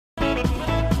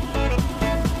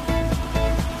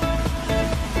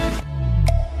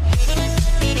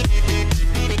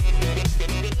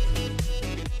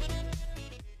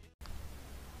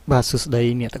បាទសួស្តី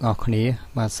អ្នកទាំងអស់គ្នា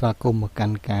បាទស្វាគមន៍មកកា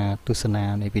ន់ការទស្សនា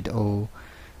នៃវីដេអូ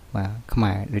បាទខ្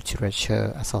មែរ literature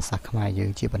អក្សរសាស្ត្រខ្មែរយើ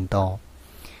ងជាបន្ត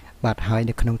បាទហើយ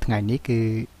នៅក្នុងថ្ងៃនេះគឺ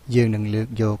យើងនឹងលើក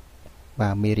យកបា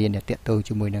ទមេរៀនដែលទាក់ទង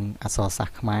ជាមួយនឹងអក្សរសាស្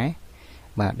ត្រខ្មែរ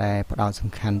បាទដែលផ្ដោតសំ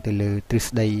ខាន់ទៅលើទ្រឹ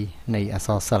ស្ដីនៃអក្ស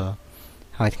រសិល្ប៍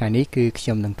ហើយថ្ងៃនេះគឺខ្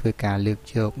ញុំនឹងធ្វើការលើក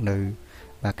យកនៅ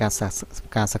បាទការ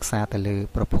សិក្សាទៅលើ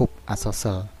ប្រភពអក្សរ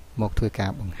សិល្ប៍មកធ្វើការ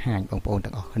បង្ហាញបងប្អូន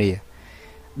ទាំងអស់គ្នា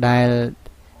ដែល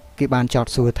គេបានចោទ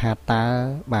សួរថាតើ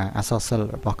បាទអក្សរសិល្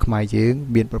ប៍របស់ខ្មែរយើង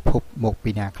មានប្រភពមក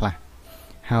ពីណាខ្លះ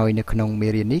ហើយនៅក្នុងមេ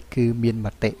រៀននេះគឺមានម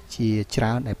តិជាច្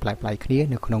រើនដែលប្លែកៗគ្នា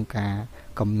នៅក្នុងការ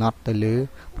កំណត់ទៅលើ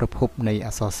ប្រភពនៃអ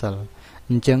ក្សរសិល្ប៍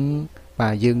អញ្ចឹងបា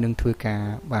ទយើងនឹងធ្វើការ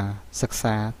បាទសិក្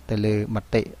សាទៅលើម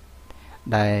តិ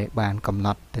ដែលបានកំណ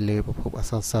ត់ទៅលើប្រភពអក្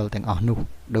សរសិល្ប៍ទាំងអស់នោះ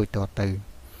ដូចតទៅ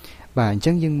បាទអញ្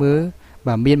ចឹងយើងមើល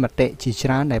បាទមានមតិជាច្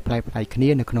រើនដែលប្លែកៗគ្នា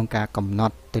នៅក្នុងការកំណ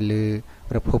ត់ទៅលើ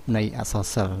ប្រភពនៃអក្សរ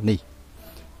សិល្ប៍នេះ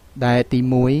ដែលទី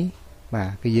1បាទ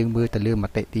គឺយើងមើលទៅលើម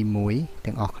តិទី1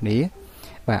ទាំងអស់គ្នា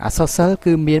បាទអក្សរសិល្ប៍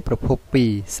គឺមានប្រភពពី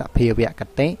សភាវគ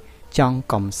តិចង់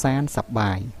កំសាន្តសប្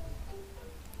បាយ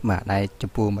បាទដែល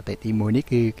ចំពោះមតិទី1នេះ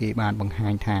គឺគេបានបង្ហា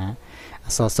ញថាអ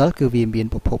ក្សរសិល្ប៍គឺវាមាន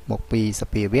ប្រភពមកពីស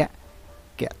ភាវ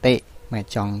គតិមក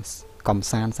ចង់កំ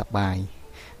សាន្តសប្បាយ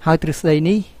ហើយទ្រឹស្ដី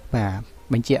នេះបាទ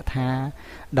បញ្ជាក់ថា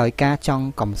ដោយការចង់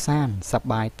កំសាន្តសប្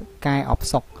បាយកែអប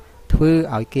សុខធ្វើ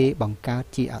ឲ្យគេបង្កើត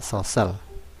ជាអក្សរសិល្ប៍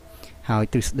ហើយ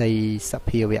ទ្រឹស្ដីស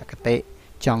ភាវគតិ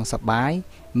ចង់សប្បាយ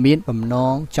មានបំណ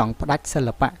ងចង់ផ្ដាច់សិ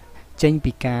ល្បៈចេញ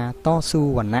ពីការតស៊ូ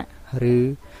វណ្ណៈឬ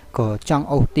ក៏ចង់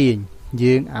អូសទាញ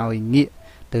យើងឲ្យងាក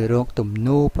ទៅរកទំ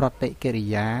នោរប្រតិកិរិ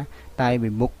យាតែមួ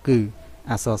យមុខគឺ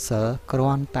អក្សរសិល្ប៍គ្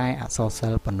រាន់តែអក្សរសិ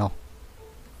ល្ប៍ប៉ុណ្ណោះ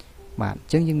បាទអ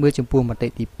ញ្ចឹងយើងមើលចំពោះមតិ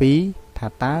ទី2ថា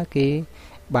តើគេ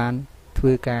បានធ្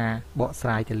វើការបកស្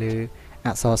រាយទៅលើអ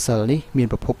ក្សរសិល្ប៍នេះមាន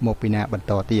ប្រភពមកពីណាបន្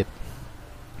តទៀត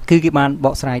គឺគេបានប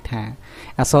កស្រាយថា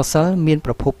អក្សរសិល្ប៍មាន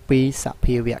ប្រភពពីស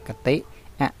ភាវគតិ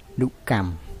អនុកម្ម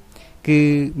គឺ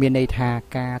មានន័យថា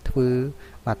ការធ្វើ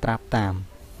បាទត្រាប់តាម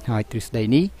ហើយទ្រឹស្ដី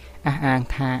នេះអះអាង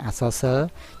ថាអក្សរសិល្ប៍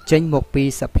ចេញមកពី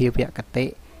សភាវគតិ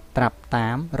ត្រាប់តា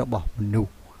មរបស់មនុស្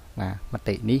សបាទម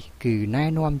តិនេះគឺណែ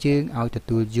នាំយើងឲ្យទ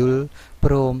ទួលយល់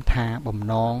ព្រមថាបំ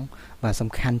ណងបាទសំ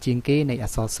ខាន់ជាងគេនៃអ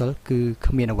ក្សរសិល្ប៍គឺ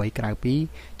គ្មានអ្វីក្រៅពី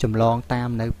ចម្លងតាម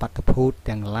នៅបាតុភូត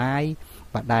ទាំងឡាយ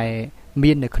បាទដែល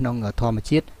មាននៅក្នុងធម្ម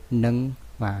ជាតិនិង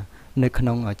បាទនៅក្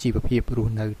នុងជីវភាពរ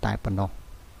ស់នៅតែប៉ុណ្ណោះ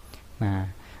បាទ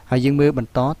ហើយយើងមើលប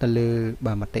ន្តទៅលើ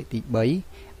បាទមតិទី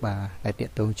3បាទដែលទា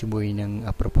ក់ទងជាមួយនឹង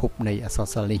ប្រភពនៃអក្សរ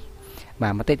សិល្ប៍នេះបា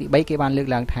ទមតិទី3គេបានលើក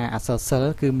ឡើងថាអក្សរសិល្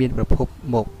ប៍គឺមានប្រភព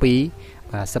មកពី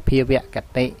សភាវគ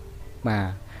តិបា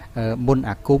ទមុន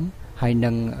អាគមហើយនិ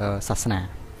ងសាសនា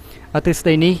ទ្រឹស្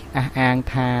ដីនេះអះអាង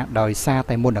ថាដោយសារ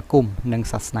តែមុនអាគមនិង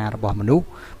សាសនារបស់មនុស្ស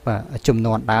បាទជំ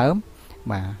នាន់ដើម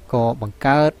បាទក៏បង្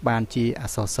កើតបានជាអ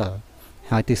ក្សរសិល្ប៍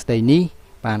ហើយទ្រឹស្ដីនេះ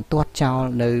បានទាត់ចោល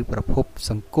នៅប្រភព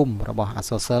សង្គមរបស់អក្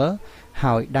សរសិល្ប៍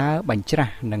ហើយដើរបញ្ច្រា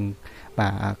ស់នឹងបា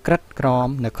ទក្រិតក្រម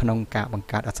នៅក្នុងការបង្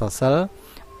កើតអក្សរសិល្ប៍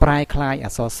ប្រែคล้ายអ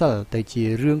ក្សរសិល្ប៍ទៅជា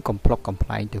រឿងកំប្លុកកំប្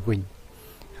លែងទៅវិញ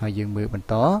ហើយយើងមើលបន្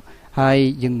តហើយ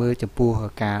យើងមើលចំពោះ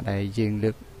ការដែលយើងលើ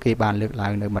កគេបានលើកឡើ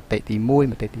ងនៅមតិទី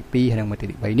1មតិទី2ហើយនិងមតិ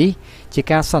ទី3នេះជា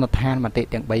ការសន្និដ្ឋានមតិ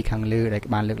ទាំង3ខាងលើដែល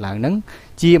បានលើកឡើងនឹង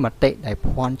ជាមតិដែល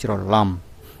ភ័ន្តច្រឡំ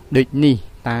ដូចនេះ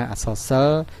តើអក្សរសិ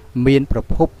ល្ប៍មានប្រ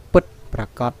ភពពិតប្រា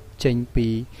កដចេញពី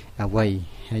អ្វី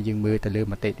ហើយយើងមើលទៅលើ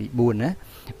មតិទី4ណា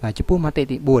បាទចំពោះមតិ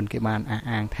ទី4គេបានអះ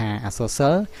អាងថាអក្សរសិ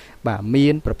ល្ប៍បាទមា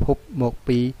នប្រភពមក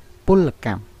ពីពលក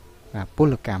ម្មបាទព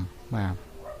លកម្មបាទ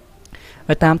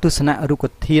ហើយតាមទស្សនៈរុក្ខ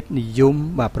ធាតុនិយម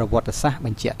បាទប្រវត្តិសាស្ត្រប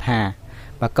ញ្ជាក់ថា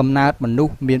បាទកំណើតមនុ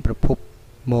ស្សមានប្រភព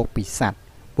មកពីសត្វ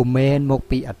ពុំមែនមក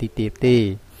ពីអាទិទេពទេ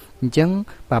អញ្ចឹង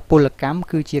បាទពលកម្ម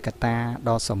គឺជាកត្តា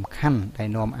ដ៏សំខាន់ដែល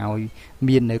នាំឲ្យ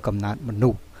មាននៅកំណើតមនុ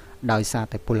ស្សដោយសារ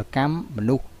តែពលកម្មម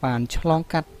នុស្សបានឆ្លង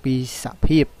កាត់ពីស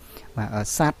ភាពបាទ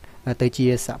សត្វទៅជា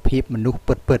សភាពមនុស្ស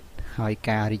ពិតៗហើយ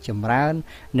ការរីកចម្រើន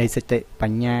នៃសតិប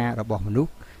ញ្ញារបស់មនុស្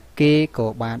សគេក៏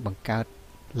បានបង្កើត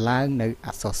ឡើងនៅអ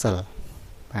ក្សរសិល្ប៍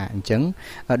បាទអញ្ចឹង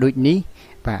ដូចនេះ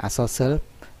បាទអក្សរសិល្ប៍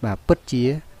បាទពិតជា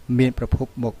មានប្រភព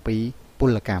មកពីព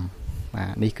លកម្មបា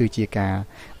ទនេះគឺជាការ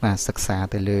បាទសិក្សា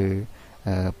ទៅលើ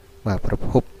បាទប្រ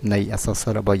ភពនៃអក្សរសិ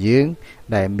ល្ប៍របស់យើង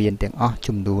ដែលមានទាំងអស់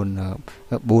ចំនួន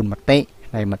4មតិ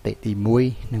ហើយមតិទី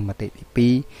1និងមតិទី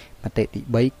2មតិទី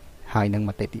3ហើយនិងម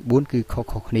តិទី4គឺខុស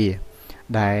ៗគ្នា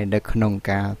ដែលនៅក្នុង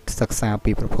ការសិក្សា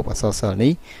ពីប្រភពអក្សរសិល្ប៍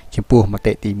នេះចំពោះម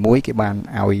តិទី1គេបាន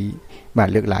ឲ្យបាទ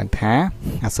លើកឡើងថា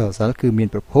អក្សរសិល្ប៍គឺមាន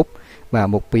ប្រភពបាទ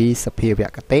មកពីសភាវ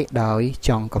គតិដោយច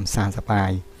ង់កំសាន្តសប្បា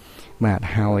យបាទ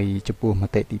ហើយចំពោះម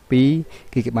តិទី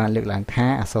2គឺគេបានលើកឡើងថា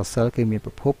អក្សរសិល្ប៍គឺមាន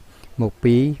ប្រភពមក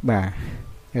ពីបាទ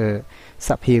ស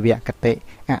ភាវគតិ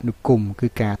អនុគមគឺ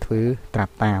ការធ្វើត្រា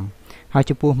ប់តាមហើយ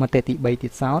ចំពោះមតិទី3ទៀ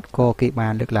តសោតក៏គេបា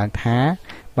នលើកឡើងថា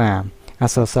បាទអ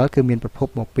ក្សរសិល្ប៍គឺមានប្រភព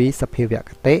មកពីសភាវ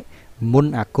គតិមុន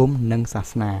អាគមនិងសា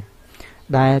សនា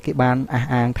ដែលគេបានអះ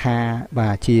អាងថាបា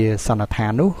ទជាសន្និដ្ឋា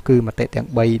ននោះគឺមតិទាំង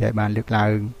3ដែលបានលើកឡើ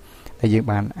ងដែលយើង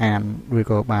បានអានឬ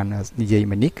ក៏បាននិយាយ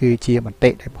មកនេះគឺជាមតិ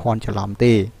ដែលភ័ន្តច្រឡំ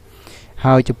ទេ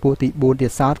ហើយចំពោះទី4ទៀ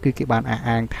តសោតគឺគេបានអះ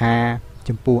អាងថា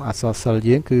ចំពោះអក្សរសិល្ប៍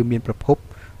យើងគឺមានប្រភព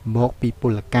មកពីព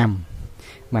លកម្ម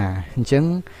បាទអញ្ចឹង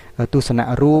ទស្សនៈ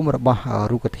រួមរបស់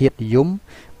រុក្ខធាតុនិយម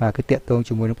បាទគឺតាក់ទង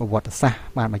ជាមួយនឹងប្រវត្តិសាស្ត្រ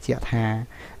បានបញ្ជាក់ថា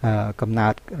កំណើ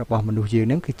តរបស់មនុស្សយើង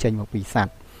នឹងគឺចេញមកពីសត្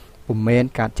វពុំមែន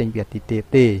កើតចេញពីអាទិទេព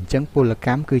ទេអញ្ចឹងពលក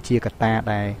ម្មគឺជាកត្តា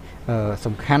ដែល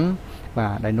សំខាន់បា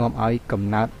ទដែលនាំឲ្យកំ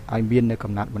ណើតឲ្យមាននៅ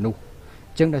កំណើតមនុស្ស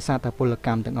អញ្ចឹងដោយសារតែពលក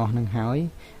ម្មទាំងអស់នឹងហើយ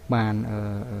បាន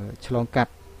ឆ្លងកា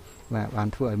ត់បាទបាន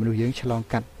ធ្វើឲ្យមនុស្សយើងឆ្លង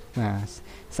កាត់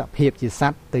សភាពជាស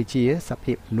ត្វទៅជាស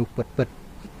ភាពមនុស្សពិត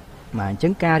បាទអញ្ចឹ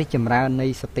ងការរីកចម្រើននៃ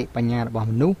សតិបញ្ញារបស់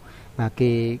មនុស្សបាទ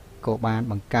គេក៏បាន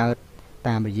បង្កើត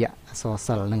តាមរយៈអក្សរ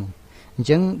សិល្ប៍ហ្នឹងអញ្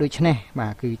ចឹងដូច្នេះបា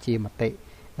ទគឺជាមតិ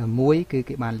មួយគឺ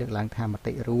គេបានលើកឡើងថាម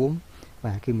តិរួម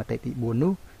បាទគឺមតិទី4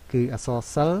នោះគឺអក្សរ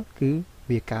សិល្ប៍គឺ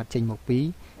វាកើតចេញមកពី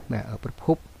ប្រភ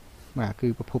ពបាទគឺ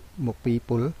ប្រភពមកពី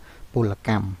ពលក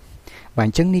ម្មបាទអ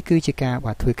ញ្ចឹងនេះគឺជាការ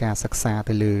បាទធ្វើការសិក្សា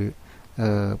ទៅលើ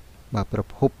បាទប្រ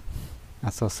ភពអ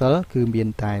ក្សរសិល្ប៍គឺមាន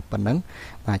តែប៉ុណ្ណឹង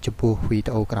បាទចំពោះវីដេ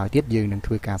អូក្រោយទៀតយើងនឹង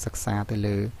ធ្វើការសិក្សាទៅ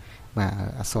លើបាទ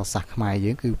អក្សរសាស្ត្រខ្មែរ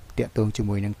យើងគឺតាក់ទងជា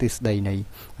មួយនឹងទ្រឹស្ដីនៃ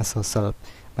អក្សរសិល្ប៍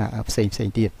បាទផ្សេង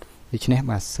ទៀតដូច្នេះ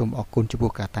បាទសូមអរគុណចំ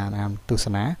ពោះការតាមដានទស្ស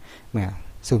នាបាទ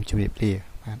សូមជម្រាបលា